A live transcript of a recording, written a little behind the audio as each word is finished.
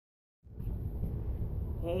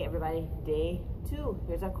Hey everybody, day 2.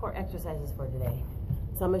 Here's our core exercises for today.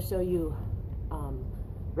 So I'm going to show you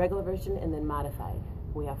regular version and then modified.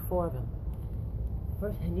 We have 4 of them.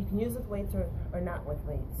 First, and you can use with weights or not with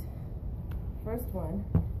weights. First one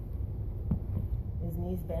is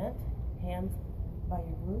knees bent, hands by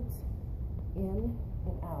your glutes, in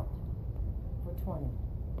and out for 20.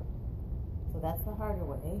 So that's the harder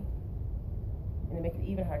way. And to make it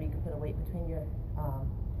even harder, you can put a weight between your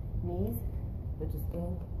knees, which is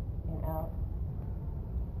in and out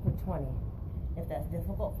for 20. If that's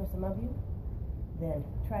difficult for some of you, then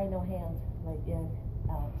try no hands, like in,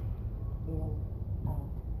 out, in, out,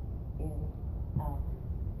 in, out,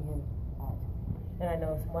 in, out. And I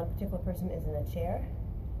know one particular person is in a chair.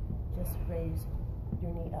 Just raise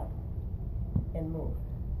your knee up and move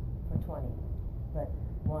for 20. But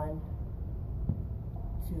 1,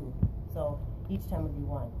 2. So each time would be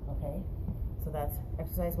 1, okay? So that's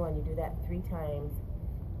exercise 1. You do that 3 times,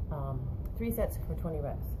 3 sets for 20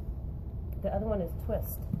 reps. The other one is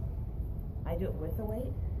twist. I do it with a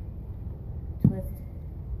weight. Twist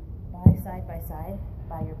side by side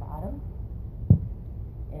by your bottom.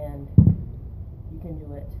 And you can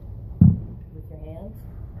do it with your hands.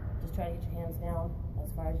 Just try to get your hands down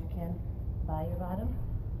as far as you can by your bottom.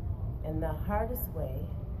 And the hardest way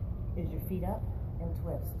is your feet up and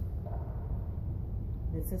twist.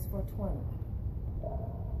 This is for 20.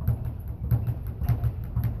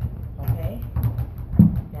 Okay,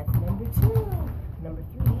 that's number 2. Number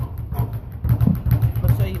 3,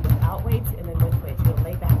 we'll show you without weights and then with weights. You'll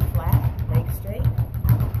lay back flat, legs straight.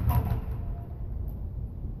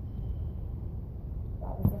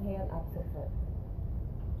 Opposite hand, opposite foot.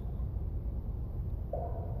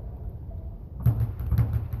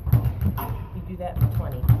 You do that for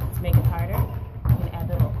 20. To make it harder, you can add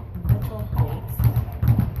little weights.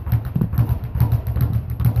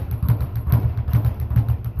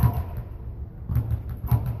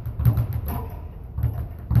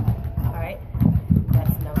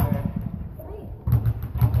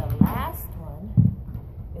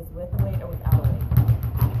 With a weight or without a weight.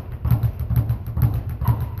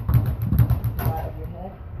 Out of your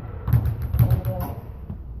head. Finger.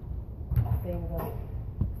 Finger.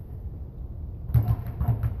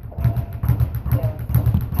 Yeah.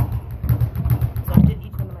 So I did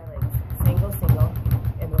each one of my legs. Single, single,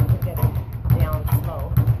 and then we'll get it down slow.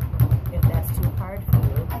 If that's too hard for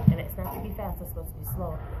you, and it's not to be fast, it's supposed to be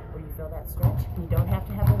slow, where you feel that stretch. You don't have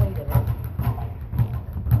to have a weight in it.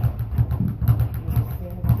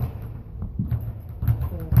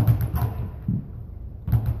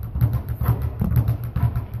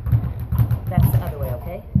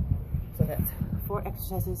 So that's 4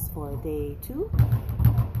 exercises for day 2.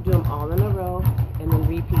 Do them all in a row and then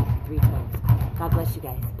repeat 3 times. God bless you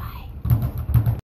guys.